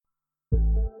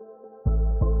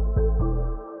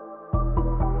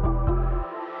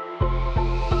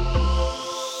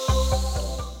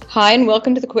Hi, and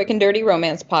welcome to the Quick and Dirty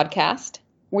Romance Podcast.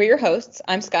 We're your hosts.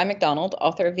 I'm Sky McDonald,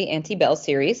 author of the Anti-Belle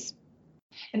series.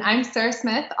 And I'm Sarah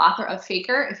Smith, author of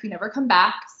Faker, If You Never Come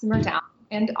Back, Simmer Down,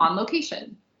 and On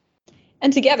Location.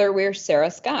 And together, we're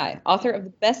Sarah Sky, author of the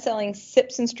best-selling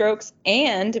Sips and Strokes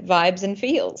and Vibes and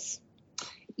Feels.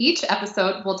 Each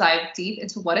episode, we'll dive deep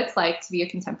into what it's like to be a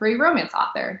contemporary romance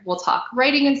author. We'll talk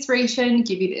writing inspiration,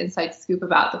 give you the inside scoop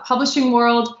about the publishing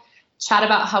world, chat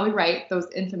about how we write those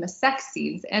infamous sex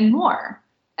scenes, and more.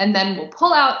 And then we'll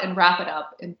pull out and wrap it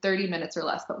up in 30 minutes or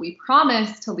less, but we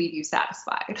promise to leave you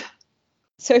satisfied.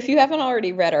 So if you haven't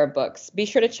already read our books, be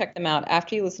sure to check them out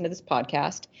after you listen to this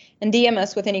podcast and DM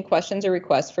us with any questions or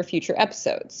requests for future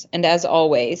episodes. And as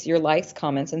always, your likes,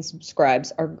 comments, and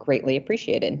subscribes are greatly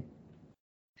appreciated.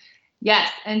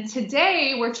 Yes, and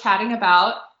today we're chatting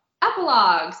about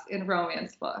epilogues in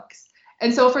romance books.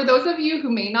 And so for those of you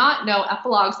who may not know,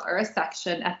 epilogues are a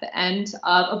section at the end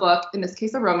of a book, in this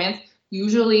case a romance,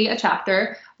 usually a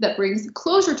chapter that brings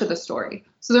closure to the story.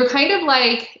 So they're kind of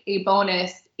like a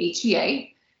bonus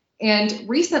HEA. And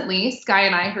recently, Sky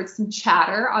and I heard some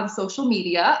chatter on social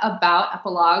media about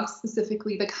epilogues,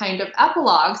 specifically the kind of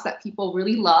epilogues that people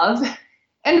really love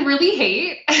and really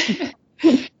hate.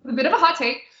 It's a bit of a hot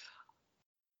take.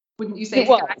 Wouldn't you say? It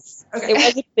was. Okay. It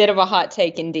was a bit of a hot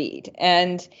take indeed.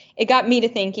 And it got me to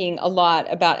thinking a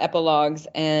lot about epilogues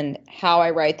and how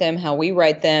I write them, how we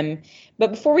write them.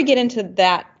 But before we get into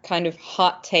that kind of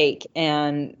hot take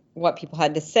and what people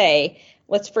had to say,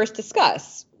 let's first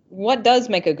discuss what does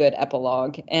make a good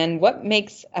epilogue and what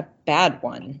makes a bad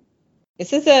one.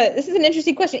 This is an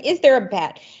interesting question. Is there a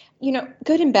bad?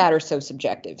 Good and bad are so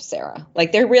subjective, Sarah.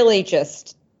 Like they're really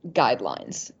just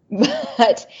guidelines.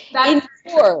 But in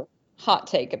your hot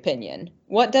take opinion,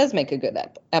 what does make a good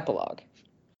epilogue?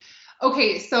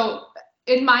 Okay, so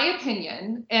in my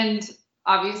opinion, and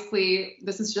obviously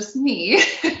this is just me,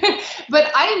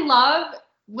 but I love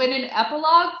when an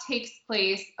epilogue takes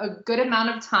place a good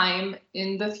amount of time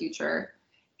in the future,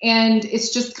 and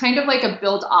it's just kind of like a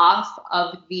build off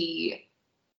of the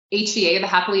HEA, the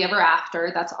happily ever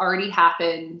after, that's already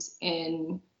happened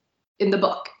in the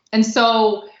book. And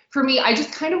so for me, I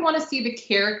just kind of want to see the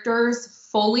characters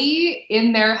fully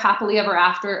in their happily ever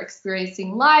after,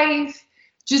 experiencing life.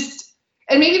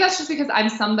 And maybe that's just because I'm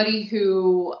somebody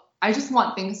who I just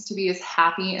want things to be as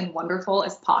happy and wonderful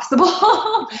as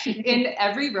possible in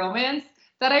every romance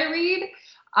that I read.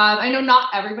 I know not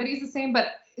everybody's the same, but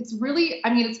it's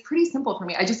pretty simple for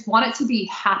me. I just want it to be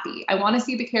happy. I want to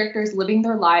see the characters living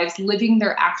their lives, living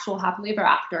their actual happily ever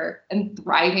after, and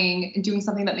thriving and doing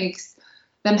something that makes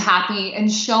them happy,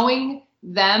 and showing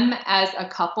them as a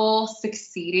couple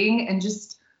succeeding and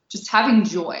just having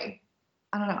joy.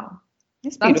 I don't know.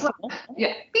 It's beautiful.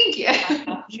 Yeah, thank you.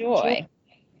 Joy.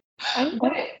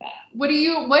 What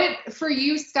for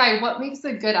you, Sky, what makes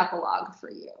a good epilogue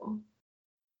for you?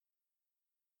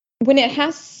 When it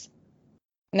has,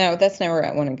 no, that's not where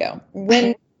I want to go.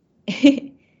 When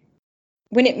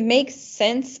it makes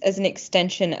sense as an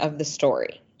extension of the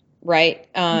story, right?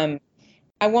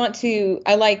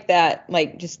 I like that,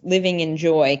 like just living in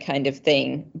joy kind of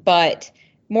thing. But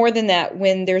more than that,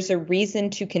 when there's a reason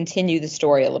to continue the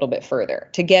story a little bit further,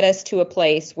 to get us to a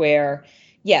place where,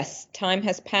 yes, time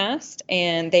has passed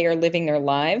and they are living their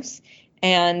lives.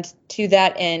 And to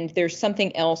that end, there's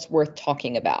something else worth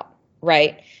talking about,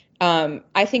 right?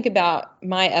 I think about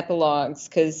my epilogues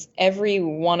because every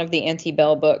one of the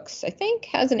Anti-Belle books, I think,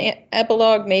 has an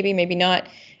epilogue, maybe not.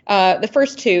 The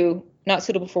first two, Not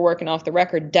Suitable for Work and Off the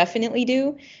Record, definitely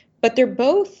do, but they're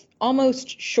both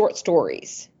almost short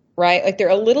stories, right? Like they're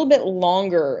a little bit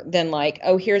longer than like,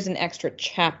 oh, here's an extra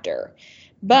chapter.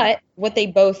 But what they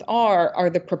both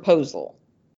are the proposal,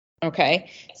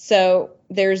 okay? So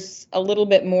there's a little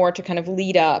bit more to kind of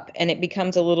lead up, and it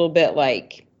becomes a little bit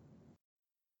like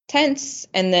tense,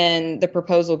 and then the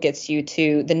proposal gets you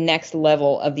to the next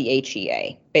level of the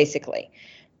HEA, basically.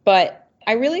 But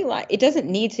I really like, it doesn't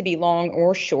need to be long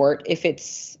or short. If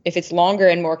it's longer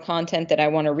and more content that I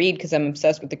want to read because I'm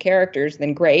obsessed with the characters,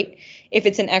 then great. If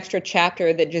it's an extra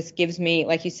chapter that just gives me,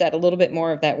 like you said, a little bit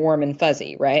more of that warm and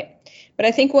fuzzy, right? But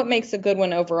I think what makes a good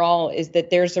one overall is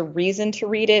that there's a reason to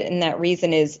read it, and that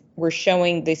reason is we're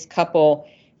showing this couple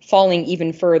falling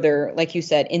even further, like you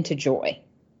said, into joy.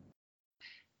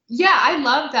 Yeah, I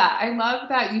love that. I love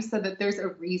that you said that there's a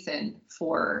reason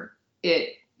for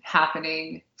it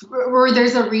happening, or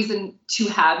there's a reason to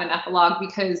have an epilogue,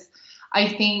 because I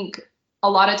think a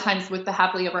lot of times with the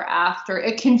happily ever after,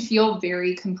 it can feel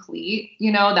very complete,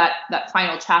 that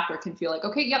final chapter can feel like,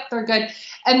 okay, yep, they're good.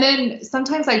 And then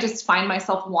sometimes I just find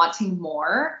myself wanting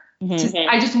more.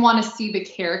 I just want to see the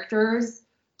characters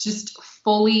just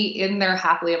fully in their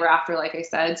happily ever after, like I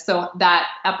said. So that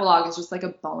epilogue is just like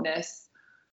a bonus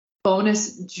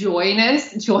joyness.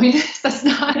 That's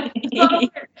not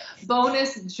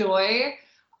bonus joy.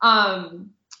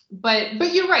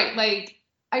 But you're right. Like,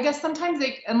 I guess sometimes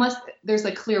unless there's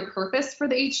a clear purpose for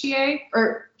the HTA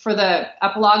or for the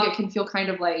epilogue, it can feel kind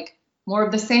of like more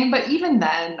of the same. But even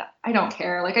then, I don't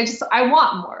care. Like, I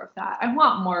want more of that. I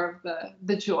want more of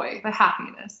the joy, the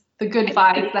happiness, the good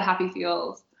vibes, the happy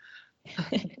feels.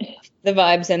 The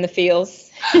vibes and the feels.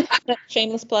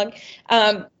 Shameless plug.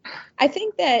 I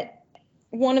think that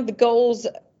one of the goals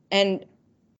and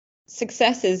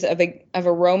successes of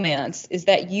a romance is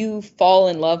that you fall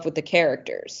in love with the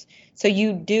characters. So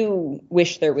you do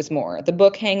wish there was more. The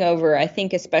book hangover, I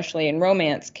think, especially in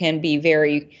romance, can be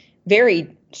very,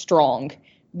 very strong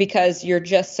because you're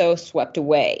just so swept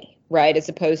away, right? As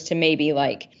opposed to maybe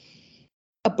like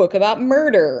a book about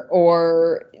murder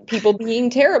or people being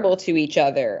terrible to each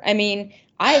other. I mean,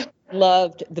 I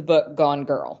loved the book Gone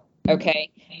Girl.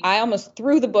 Okay. I almost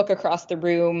threw the book across the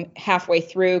room halfway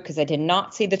through because I did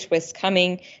not see the twist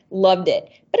coming. Loved it.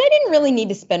 But I didn't really need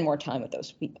to spend more time with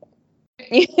those people.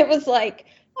 It was like,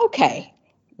 okay,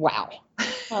 wow.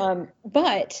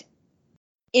 But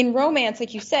in romance,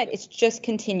 like you said, it's just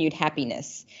continued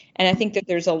happiness. And I think that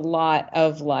there's a lot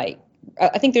of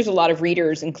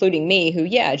readers, including me, who,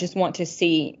 just want to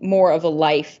see more of a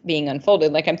life being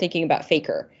unfolded. Like I'm thinking about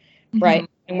Faker, right?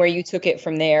 And where you took it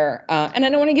from there. And I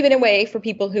don't want to give it away for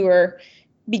people who are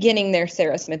beginning their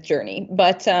Sarah Smith journey,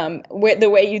 but the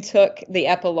way you took the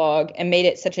epilogue and made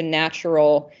it such a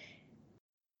natural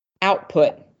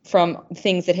output from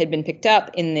things that had been picked up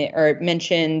or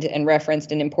mentioned and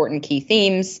referenced in important key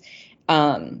themes.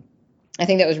 I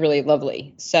think that was really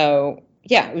lovely. So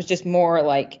yeah, it was just more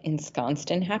like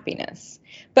ensconced in happiness.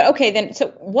 But okay, then, so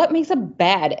what makes a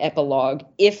bad epilogue,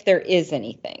 if there is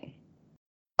anything?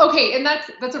 Okay, and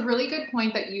that's a really good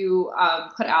point that you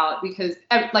put out, because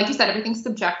like you said, everything's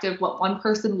subjective. What one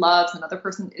person loves, another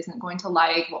person isn't going to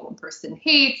like. What one person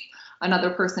hates,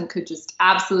 another person could just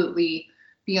absolutely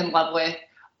be in love with.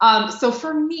 So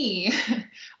for me,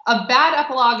 a bad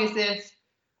epilogue is if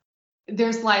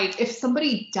there's like, if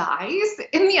somebody dies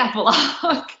in the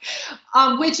epilogue,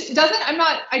 which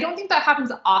I don't think that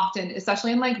happens often,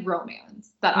 especially in like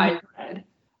romance that I've read.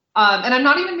 And I'm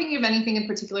not even thinking of anything in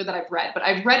particular that I've read, but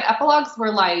I've read epilogues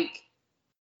where like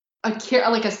a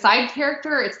side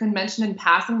character, it's been mentioned in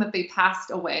passing that they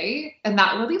passed away, and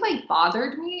that really like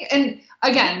bothered me. And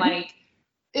again, like,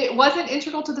 it wasn't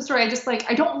integral to the story.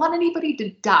 I don't want anybody to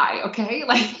die, okay?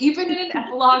 Like, even in an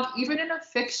epilogue, even in a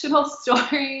fictional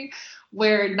story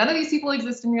where none of these people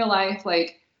exist in real life,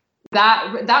 like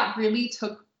that really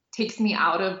takes me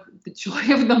out of the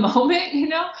joy of the moment, you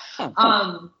know?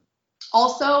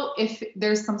 Also, if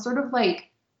there's some sort of like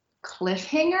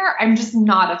cliffhanger, I'm just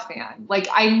not a fan. Like,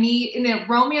 in a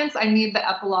romance, I need the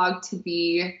epilogue to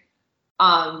be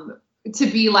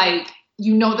like,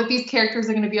 you know, that these characters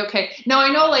are going to be okay. Now, I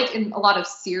know like in a lot of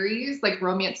series, like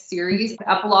romance series, the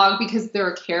epilogue, because there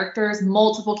are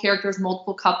multiple characters,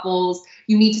 multiple couples,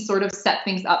 you need to sort of set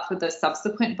things up for the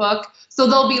subsequent book. So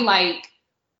there'll be like,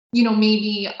 you know,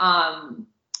 maybe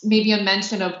a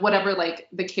mention of whatever, like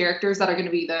the characters that are going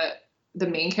to be the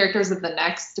main characters of the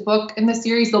next book in the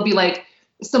series. There'll be like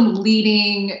some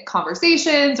leading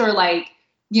conversations, or like,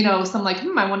 you know, some like,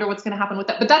 I wonder what's going to happen with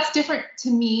that. But that's different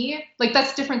to me. Like,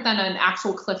 that's different than an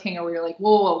actual cliffhanger where you're like,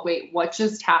 whoa, wait, what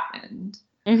just happened?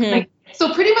 Like,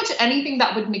 so pretty much anything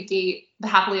that would negate the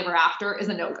happily ever after is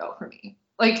a no-go for me.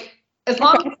 Like, as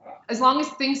long as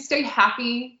things stay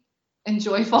happy and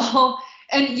joyful.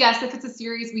 And yes, if it's a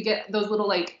series, we get those little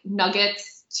like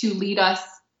nuggets to lead us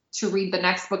to read the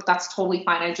next book. That's totally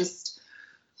fine. It just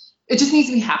needs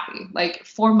to be happy. Like,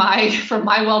 for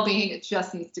my well-being, it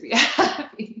just needs to be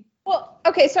happy. Well,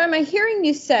 okay. So am I hearing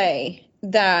you say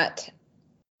that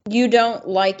you don't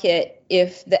like it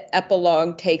if the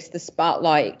epilogue takes the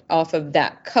spotlight off of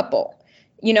that couple?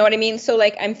 You know what I mean? So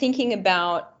like, I'm thinking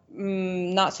about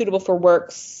Not Suitable for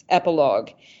Work's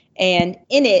epilogue, and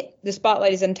in it, the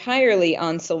spotlight is entirely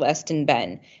on Celeste and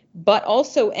Ben, but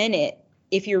also in it,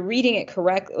 if you're reading it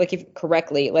correctly,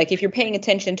 if you're paying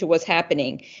attention to what's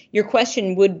happening, your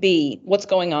question would be, what's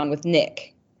going on with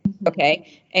Nick?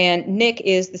 Okay. And Nick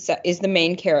is the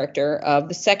main character of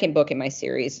the second book in my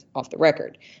series, Off the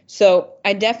Record. So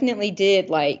I definitely did,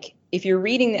 like, if you're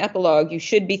reading the epilogue, you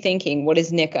should be thinking, what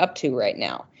is Nick up to right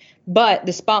now? But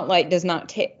the spotlight does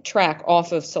not track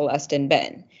off of Celeste and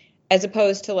Ben. As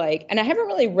opposed to like, and I haven't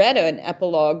really read an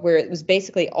epilogue where it was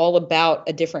basically all about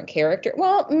a different character.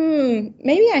 Well,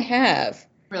 maybe I have.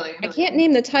 Really? I can't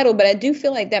name the title, but I do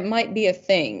feel like that might be a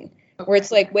thing where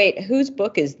it's like, wait, whose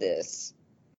book is this?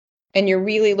 And you're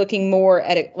really looking more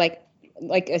at it,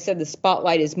 like I said, the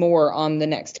spotlight is more on the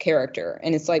next character.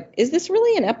 And it's like, is this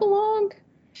really an epilogue?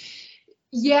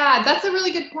 Yeah, that's a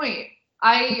really good point.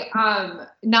 Now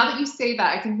that you say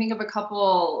that, I can think of a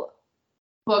couple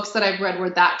books that I've read where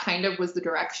that kind of was the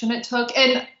direction it took.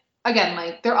 And again,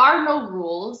 like, there are no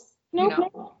rules. No. You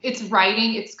know, it's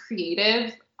writing, it's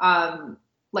creative.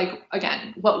 Like,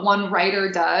 again, what one writer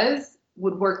does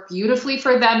would work beautifully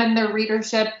for them and their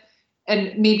readership.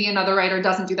 And maybe another writer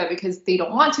doesn't do that because they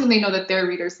don't want to, and they know that their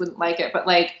readers wouldn't like it. But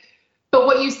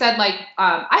what you said, like,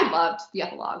 I loved the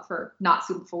epilogue for Not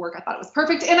Suitable for Work. I thought it was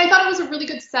perfect. And I thought it was a really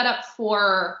good setup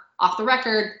for Off the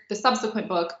Record, the subsequent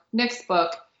book, Nick's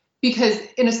book, because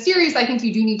in a series, I think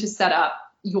you do need to set up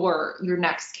your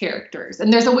next characters.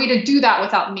 And there's a way to do that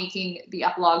without making the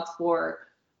epilogue for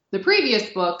the previous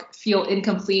book feel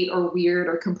incomplete or weird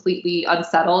or completely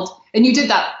unsettled. And you did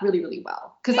that really, really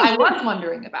well. Because I was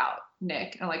wondering about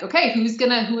Nick. And I'm like, okay, who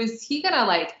is he gonna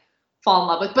like fall in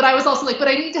love with? But I was also like, but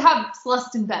I need to have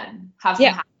Celeste and Ben have some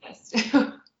happiness.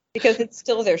 Because it's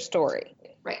still their story.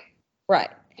 Right.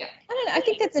 Yeah. I don't know. I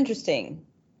think that's interesting.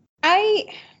 I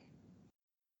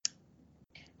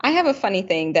have a funny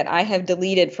thing that I have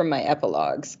deleted from my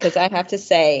epilogues because I have to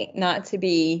say, not to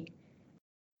be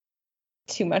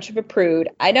too much of a prude,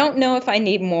 I don't know if I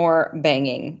need more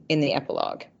banging in the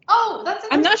epilogue. Oh, that's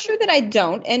interesting. I'm not sure that I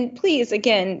don't. And please,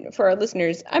 again, for our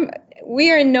listeners, we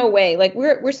are in no way, like,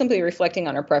 we're simply reflecting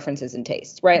on our preferences and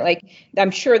tastes, right? Like,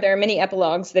 I'm sure there are many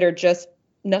epilogues that are just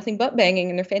nothing but banging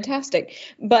and they're fantastic.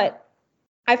 But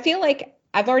I feel like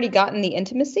I've already gotten the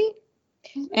intimacy,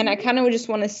 and I kind of just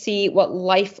want to see what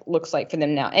life looks like for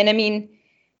them now. And I mean,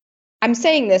 I'm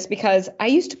saying this because I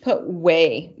used to put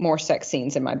way more sex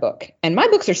scenes in my book, and my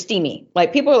books are steamy.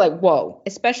 Like, people are like, whoa,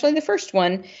 especially the first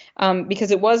one,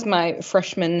 because it was my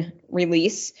freshman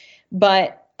release.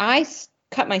 But I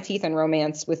cut my teeth on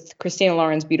romance with Christina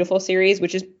Lauren's Beautiful series,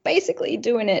 which is basically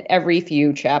doing it every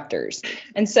few chapters.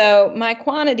 And so my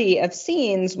quantity of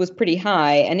scenes was pretty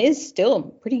high and is still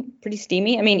pretty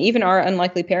steamy. I mean, even our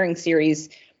Unlikely Pairing series,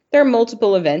 there are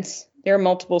multiple events. There are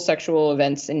multiple sexual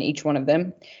events in each one of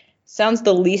them. Sounds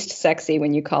the least sexy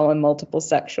when you call them multiple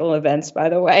sexual events, by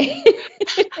the way.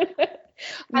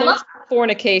 I love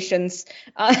fornications.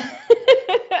 But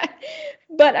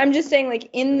I'm just saying, like,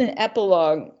 in the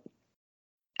epilogue,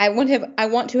 I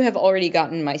want to have already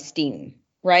gotten my steam,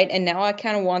 right? And now I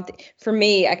kind of want,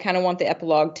 I kind of want the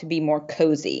epilogue to be more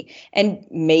cozy. And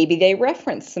maybe they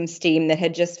reference some steam that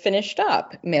had just finished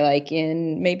up, like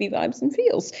in maybe Vibes and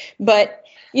Feels. But,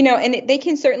 you know, and they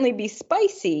can certainly be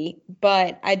spicy,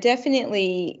 but I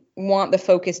definitely want the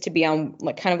focus to be on,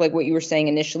 like, kind of like what you were saying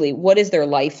initially. What is their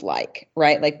life like,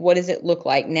 right? Like, what does it look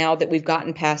like now that we've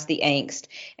gotten past the angst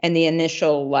and the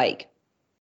initial, like,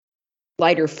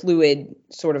 lighter fluid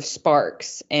sort of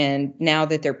sparks, and now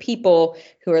that they're people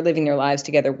who are living their lives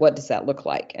together, what does that look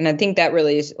like? And I think that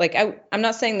really is, like, I'm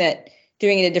not saying that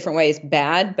doing it a different way is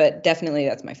bad, but definitely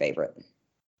that's my favorite.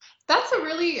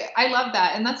 I love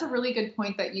that. And that's a really good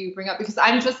point that you bring up, because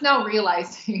I'm just now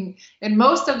realizing in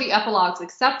most of the epilogues,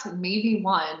 except maybe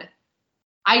one,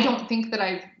 I don't think that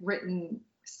I've written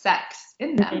sex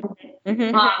in them.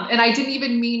 Mm-hmm. And I didn't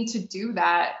even mean to do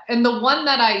that. And the one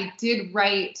that I did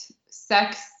write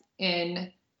sex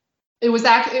in, it was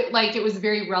actually like, it was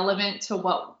very relevant to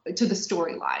the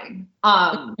storyline.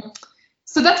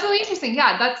 So that's really interesting.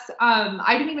 Yeah, that's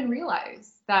I didn't even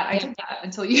realize that I did that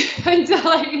until you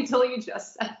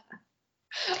just said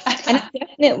that. And I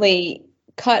definitely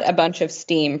cut a bunch of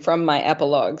steam from my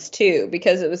epilogues too,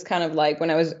 because it was kind of like when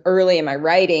I was early in my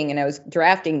writing and I was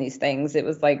drafting these things, it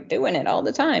was like doing it all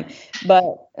the time.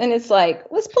 And it's like,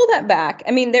 let's pull that back.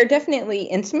 I mean, they're definitely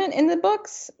intimate in the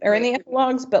books or in the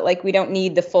epilogues, but like, we don't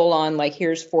need the full on, like,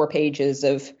 here's 4 pages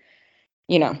of,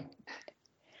 you know,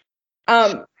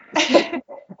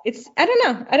 it's, I don't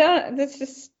know. That's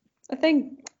just a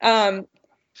thing.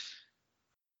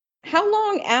 How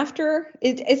long after,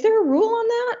 is there a rule on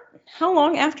that? How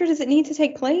long after does it need to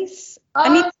take place? I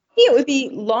mean, it would be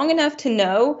long enough to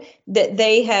know that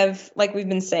they have, like we've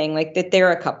been saying, like, that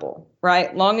they're a couple,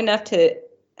 right? Long enough to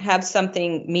have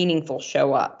something meaningful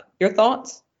show up. Your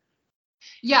thoughts?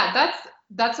 Yeah,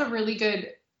 that's a really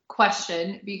good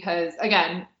question, because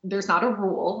again, there's not a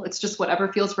rule. It's just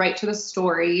whatever feels right to the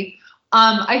story.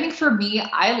 I think for me,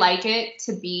 I like it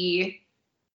to be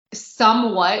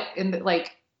somewhat in the,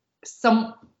 like,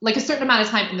 a certain amount of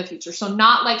time in the future. So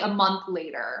not like a month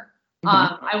later.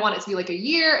 Mm-hmm. I want it to be like a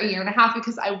year and a half,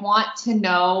 because I want to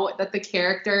know that the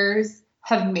characters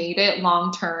have made it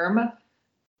long term,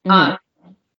 and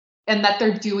that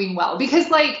they're doing well. Because,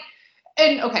 like,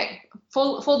 and okay,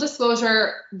 full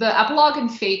disclosure, the epilogue in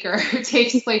Faker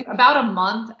takes place about a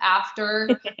month after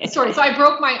the story. So I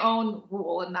broke my own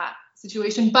rule in that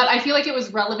situation, but I feel like it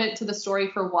was relevant to the story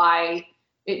for why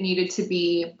it needed to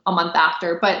be a month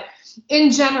after. But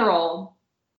in general,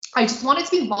 I just want it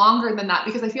to be longer than that,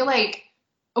 because I feel like,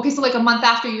 okay, so like a month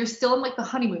after, you're still in like the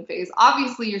honeymoon phase.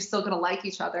 Obviously, you're still gonna like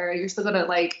each other. You're still gonna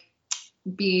like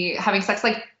be having sex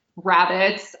like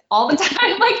rabbits all the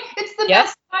time. Like, it's the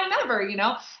best time ever, you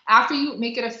know? After you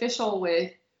make it official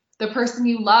with the person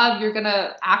you love, you're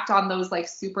gonna act on those like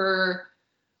super,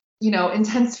 you know,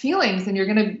 intense feelings, and you're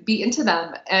gonna be into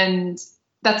them. And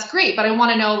that's great. But I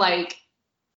want to know, like,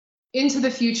 into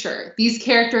the future, these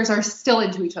characters are still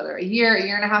into each other. A year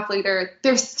and a half later,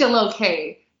 they're still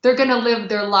okay. They're going to live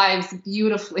their lives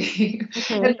beautifully.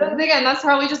 And then again, that's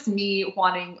probably just me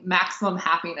wanting maximum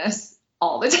happiness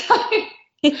all the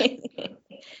time.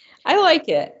 I like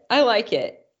it. I like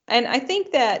it. And I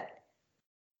think that,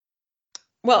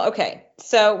 well, okay.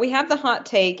 So we have the hot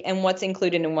take and what's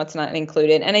included and what's not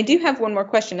included. And I do have one more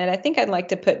question that I think I'd like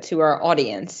to put to our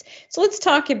audience. So let's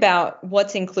talk about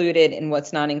what's included and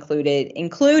what's not included,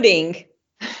 including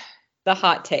the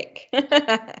hot take.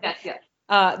 Yes.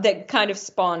 That kind of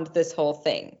spawned this whole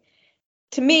thing.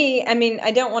 To me, I mean, I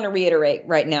don't want to reiterate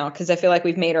right now because I feel like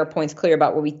we've made our points clear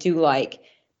about what we do like.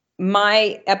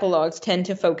 My epilogues tend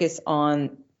to focus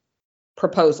on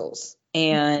proposals,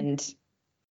 and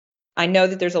I know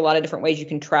that there's a lot of different ways you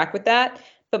can track with that,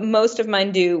 but most of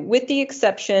mine do, with the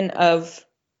exception of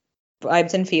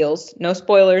Vibes and Feels. No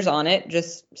spoilers on it,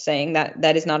 just saying that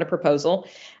that is not a proposal.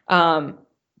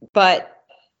 But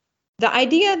the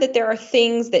idea that there are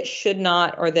things that should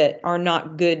not, or that are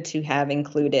not good to have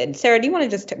included. Sarah, do you want to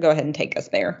just go ahead and take us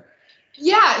there?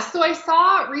 Yeah, so I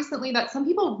saw recently that some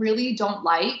people really don't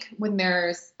like when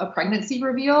there's a pregnancy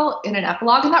reveal in an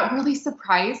epilogue, and that really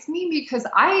surprised me, because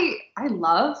I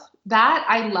love that.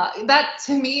 I love that.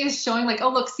 To me, is showing like, oh,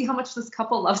 look, see how much this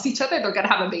couple loves each other. They're gonna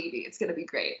have a baby. It's gonna be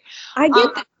great. I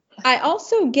get that. I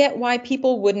also get why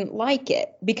people wouldn't like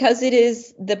it, because it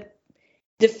is the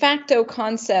de facto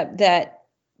concept that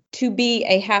to be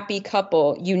a happy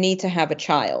couple, you need to have a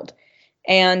child.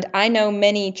 And I know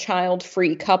many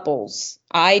child-free couples.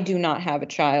 I do not have a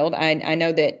child. I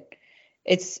know that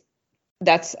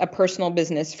that's a personal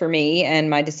business for me,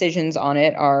 and my decisions on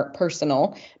it are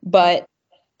personal, but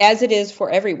as it is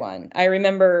for everyone. I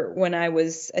remember when I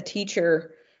was a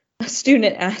teacher, a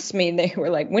student asked me, they were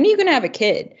like, when are you going to have a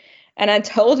kid? And I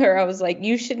told her, I was like,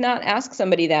 you should not ask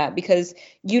somebody that, because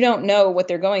you don't know what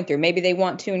they're going through. Maybe they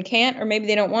want to and can't, or maybe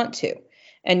they don't want to.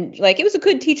 And like, it was a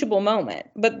good teachable moment.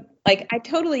 But like, I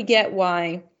totally get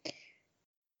why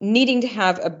needing to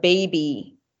have a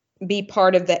baby be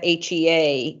part of the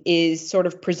HEA is sort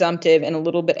of presumptive and a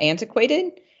little bit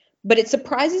antiquated. But it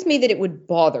surprises me that it would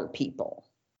bother people.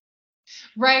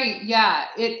 Right. Yeah.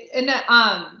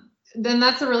 Then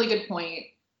that's a really good point.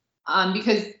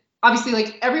 Because obviously,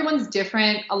 like, everyone's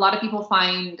different. A lot of people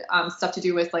find stuff to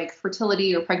do with like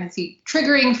fertility or pregnancy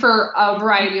triggering for a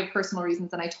variety of personal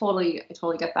reasons, and I totally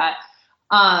get that.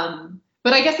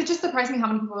 But I guess it just surprised me how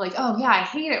many people were like, oh yeah, I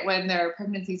hate it when there are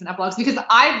pregnancies and epilogues, because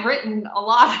I've written a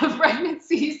lot of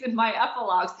pregnancies in my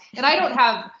epilogues, and I don't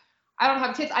have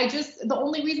kids. The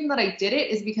only reason that I did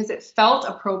it is because it felt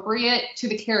appropriate to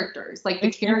the characters. Like, the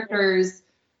characters'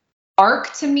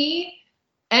 arc to me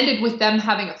ended with them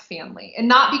having a family, and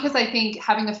not because I think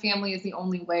having a family is the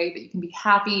only way that you can be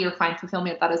happy or find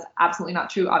fulfillment. That is absolutely not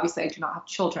true. Obviously, I do not have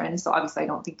children, so obviously I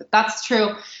don't think that that's true.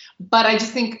 But I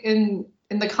just think in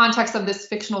the context of this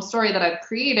fictional story that I've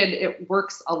created, it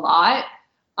works a lot.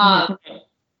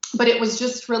 But it was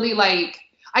just really like,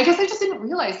 I guess I just didn't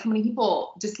realize how many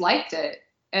people disliked it.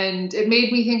 And it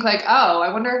made me think like, oh,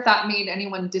 I wonder if that made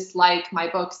anyone dislike my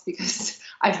books, because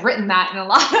I've written that in a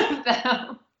lot of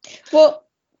them. Well,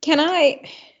 can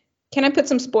I put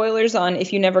some spoilers on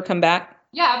If You Never Come Back?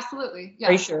 Yeah, absolutely. Yeah.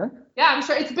 Are you sure? Yeah, I'm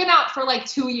sure. It's been out for like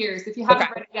 2 years. If you haven't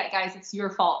read it yet, guys, it's your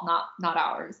fault, not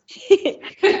ours. Read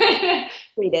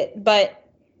it. But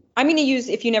I'm going to use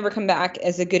If You Never Come Back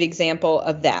as a good example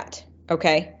of that.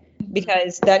 Okay.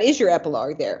 Because that is your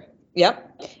epilogue there.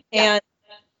 Yep. Yeah.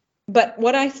 But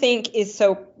what I think is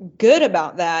so good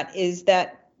about that is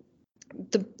that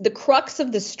the crux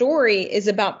of the story is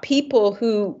about people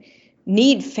who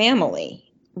need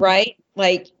family, right?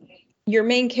 Like, your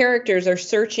main characters are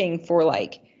searching for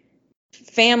like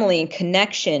family and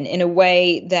connection in a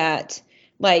way that,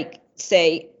 like,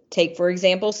 say, take for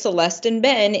example, Celeste and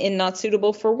Ben in Not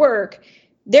Suitable for Work.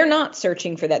 They're not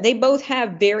searching for that. They both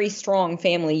have very strong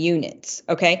family units.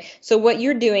 Okay. So what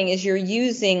you're doing is you're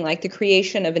using like the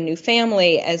creation of a new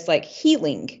family as like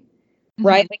healing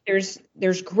right? Like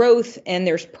there's growth and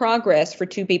there's progress for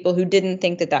two people who didn't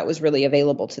think that that was really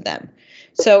available to them.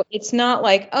 So it's not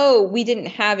like, oh, we didn't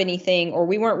have anything or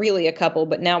we weren't really a couple,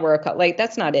 but now we're a couple. Like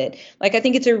that's not it. Like I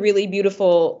think it's a really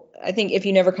beautiful, I think If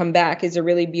You Never Come Back is a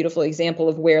really beautiful example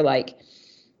of where like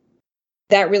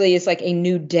that really is like a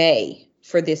new day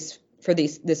for this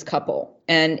couple.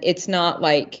 And it's not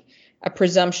like a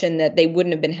presumption that they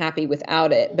wouldn't have been happy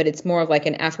without it, but it's more of like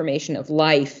an affirmation of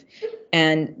life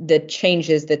and the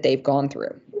changes that they've gone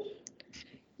through.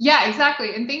 Yeah,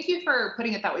 exactly. And thank you for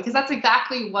putting it that way, because that's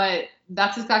exactly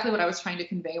what I was trying to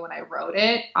convey when I wrote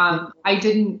it. I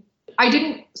didn't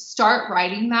start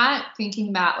writing that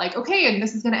thinking that like, okay, and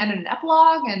this is going to end in an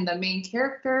epilogue and the main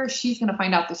character, she's going to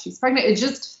find out that she's pregnant. It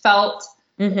just felt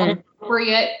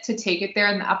appropriate to take it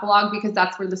there in the epilogue because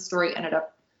that's where the story ended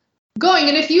up going.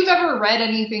 And if you've ever read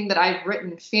anything that I've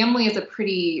written, family is a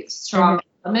pretty strong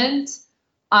element.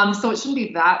 So it shouldn't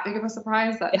be that big of a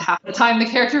surprise that half the time the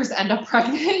characters end up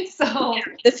pregnant. So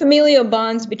the familial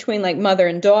bonds between like mother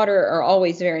and daughter are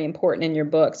always very important in your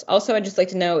books. Also, I'd just like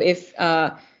to know if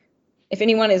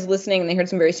anyone is listening and they heard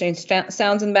some very strange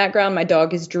sounds in the background, my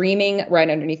dog is dreaming right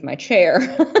underneath my chair.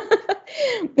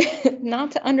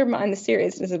 Not to undermine the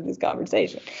seriousness of this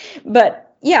conversation.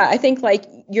 But yeah, I think like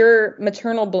your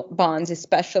maternal bonds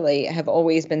especially have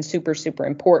always been super, super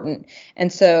important.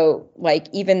 And so like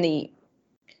even the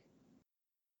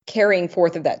carrying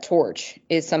forth of that torch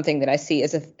is something that I see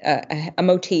as a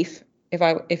motif,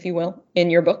 if you will, in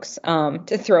your books,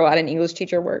 to throw out an English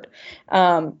teacher word.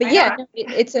 But yeah,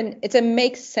 it's a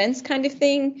makes sense kind of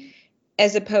thing,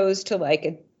 as opposed to like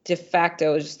a de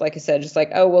facto, just like I said, just like,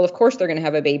 oh, well, of course they're going to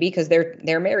have a baby because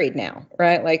they're married now,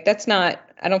 right? Like that's not,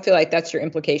 I don't feel like that's your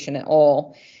implication at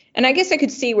all. And I guess I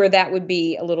could see where that would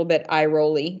be a little bit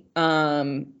eye-rolly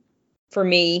for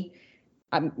me.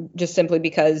 Just simply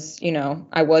because, you know,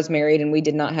 I was married and we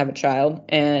did not have a child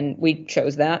and we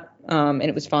chose that and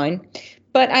it was fine.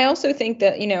 But I also think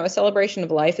that, you know, a celebration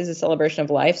of life is a celebration of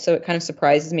life. So it kind of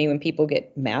surprises me when people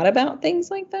get mad about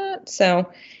things like that.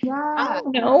 So I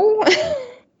don't know.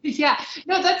 Yeah,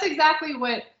 no, that's exactly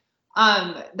how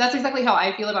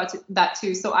I feel about that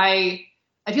too. So I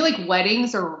feel like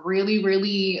weddings are really,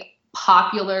 really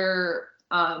popular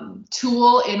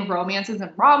tool in romances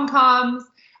and rom-coms,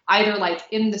 either like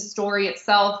in the story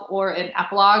itself or in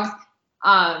epilogues.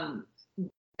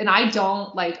 And I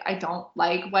don't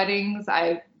like weddings.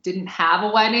 I didn't have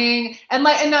a wedding. And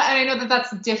I know that that's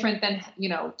different than, you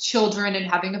know, children and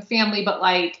having a family, but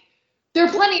like, there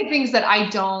are plenty of things that I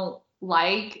don't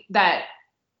like that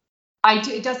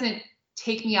it doesn't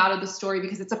take me out of the story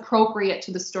because it's appropriate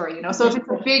to the story, you know? So if it's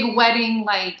a big wedding,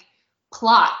 like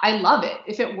plot, I love it.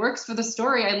 If it works for the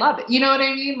story, I love it. You know what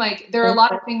I mean? Like there are a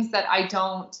lot of things that I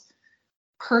don't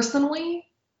personally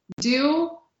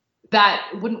do that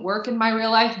wouldn't work in my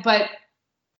real life, but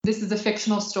this is a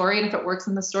fictional story. And if it works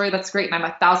in the story, that's great. And I'm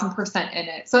 1,000% in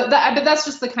it. So but that's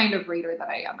just the kind of reader that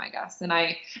I am, I guess. And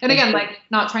again, like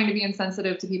not trying to be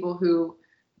insensitive to people who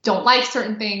don't like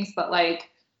certain things, but like,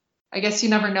 I guess you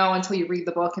never know until you read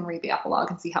the book and read the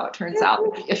epilogue and see how it turns out,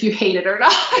 if you hate it or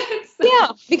not. So.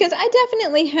 Yeah, because I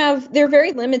definitely they're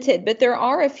very limited, but there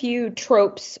are a few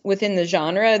tropes within the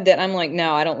genre that I'm like,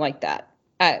 no, I don't like that.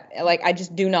 I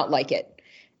just do not like it.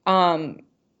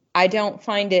 I don't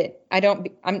find it,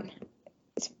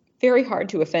 it's very hard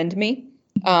to offend me,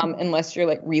 unless you're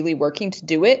like really working to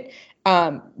do it.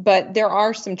 But there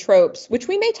are some tropes, which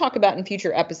we may talk about in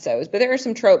future episodes, but there are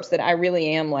some tropes that I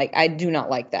really am like, I do not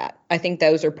like that. I think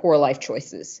those are poor life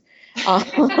choices.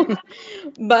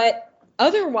 But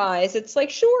otherwise it's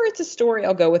like, sure, it's a story,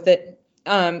 I'll go with it.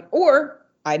 Or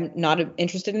I'm not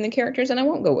interested in the characters and I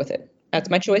won't go with it. That's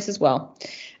my choice as well.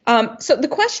 So the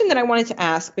question that I wanted to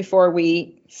ask before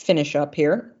we finish up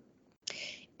here,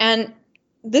 and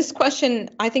this question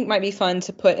I think might be fun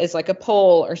to put as like a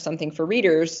poll or something for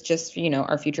readers, just, you know,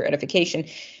 our future edification.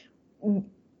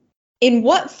 In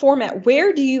what format,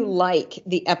 where do you like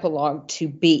the epilogue to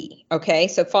be? Okay,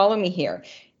 so follow me here.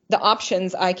 The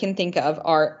options I can think of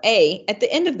are A, at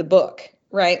the end of the book,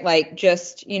 right? Like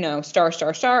just, you know, star,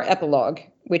 epilogue,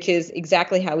 which is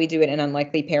exactly how we do it in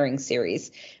Unlikely Pairing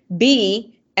series.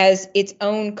 B, as its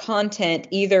own content,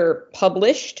 either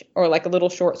published or like a little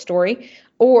short story,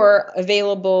 or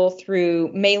available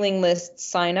through mailing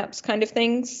lists, signups kind of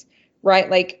things, right?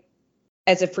 Like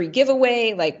as a free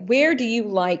giveaway, like where do you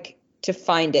like to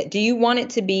find it? Do you want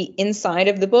it to be inside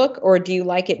of the book, or do you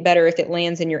like it better if it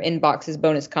lands in your inbox as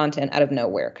bonus content out of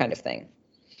nowhere kind of thing?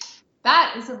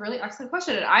 That is a really excellent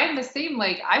question. And I'm the same,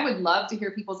 like I would love to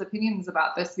hear people's opinions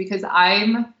about this because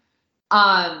I'm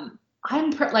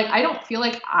I don't feel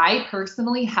like I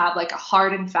personally have like a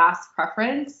hard and fast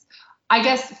preference. I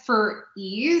guess for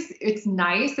ease, it's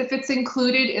nice if it's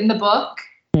included in the book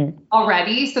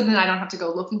already, so then I don't have to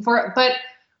go looking for it. But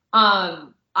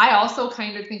I also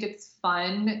kind of think it's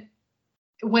fun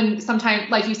when sometimes,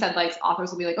 like you said, like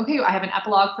authors will be like, okay, I have an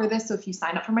epilogue for this, so if you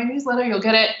sign up for my newsletter, you'll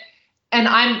get it. And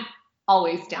I'm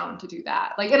always down to do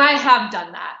that. Like, and I have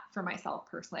done that for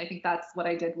myself personally. I think that's what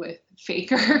I did with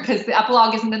Faker, because the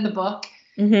epilogue isn't in the book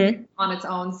on its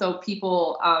own, so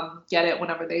people get it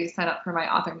whenever they sign up for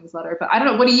my author newsletter. But I don't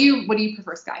know, what do you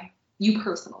prefer, Sky? You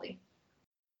personally?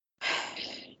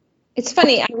 It's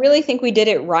funny. I really think we did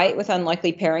it right with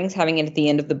Unlikely Pairings, having it at the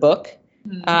end of the book.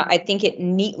 I think it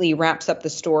neatly wraps up the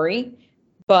story,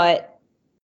 but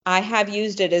I have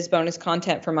used it as bonus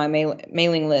content for my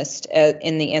mailing list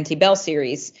in the Antebelle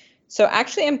series. So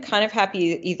actually, I'm kind of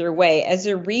happy either way. As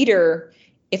a reader,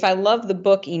 if I love the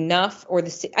book enough,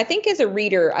 I think as a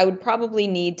reader, I would probably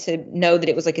need to know that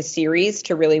it was like a series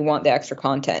to really want the extra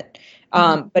content.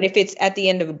 But if it's at the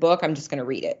end of a book, I'm just going to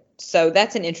read it. So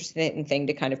that's an interesting thing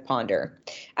to kind of ponder.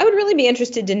 I would really be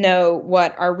interested to know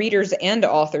what our readers and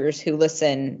authors who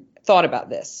listen thought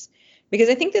about this. Because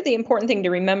I think that the important thing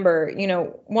to remember,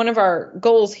 one of our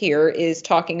goals here is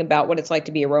talking about what it's like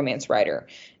to be a romance writer.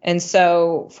 And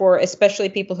so for especially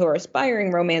people who are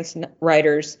aspiring romance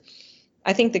writers,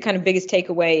 I think the kind of biggest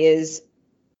takeaway is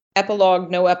epilogue,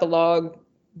 no epilogue,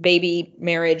 baby,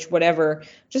 marriage, whatever.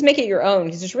 Just make it your own,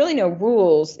 because there's really no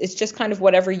rules. It's just kind of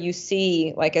whatever you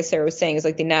see, like as Sarah was saying, is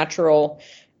like the natural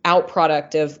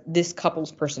outproduct of this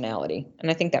couple's personality.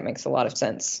 And I think that makes a lot of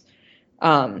sense.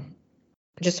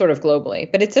 Just sort of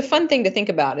globally. But it's a fun thing to think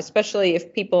about, especially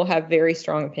if people have very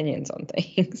strong opinions on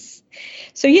things.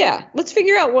 So yeah, let's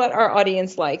figure out what our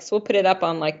audience likes. We'll put it up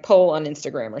on like poll on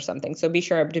Instagram or something. So be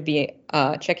sure to be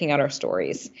checking out our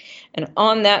stories. And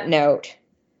on that note,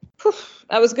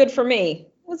 that was good for me.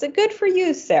 Was it good for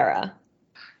you, Sarah?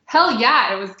 Hell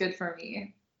yeah, it was good for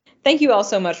me. Thank you all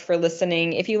so much for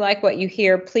listening. If you like what you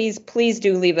hear, please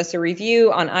do leave us a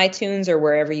review on iTunes or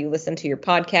wherever you listen to your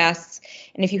podcasts.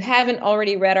 And if you haven't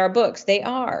already read our books, they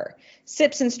are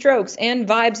Sips and Strokes and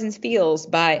Vibes and Feels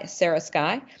by Sarah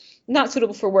Sky, Not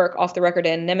Suitable for Work, Off the Record,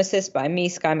 and Nemesis by me,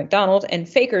 Sky McDonald, and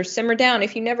Fakers, Simmer Down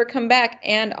If You Never Come Back,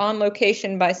 and On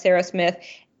Location by Sarah Smith,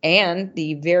 and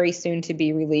the very soon to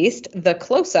be released The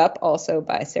Close-Up, also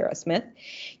by Sarah Smith.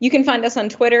 You can find us on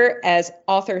Twitter as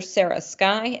author Sarah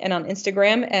Sky and on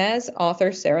Instagram as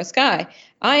author Sarah Sky.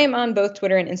 I am on both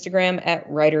Twitter and Instagram at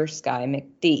writer Sky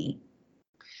McD.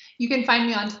 You can find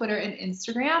me on Twitter and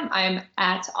Instagram. I'm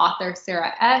at author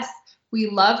Sarah S. We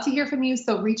love to hear from you,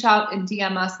 so reach out and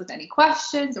DM us with any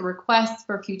questions or requests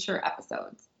for future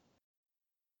episodes.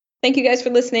 Thank you guys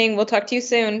for listening. We'll talk to you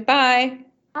soon. Bye.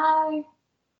 Bye.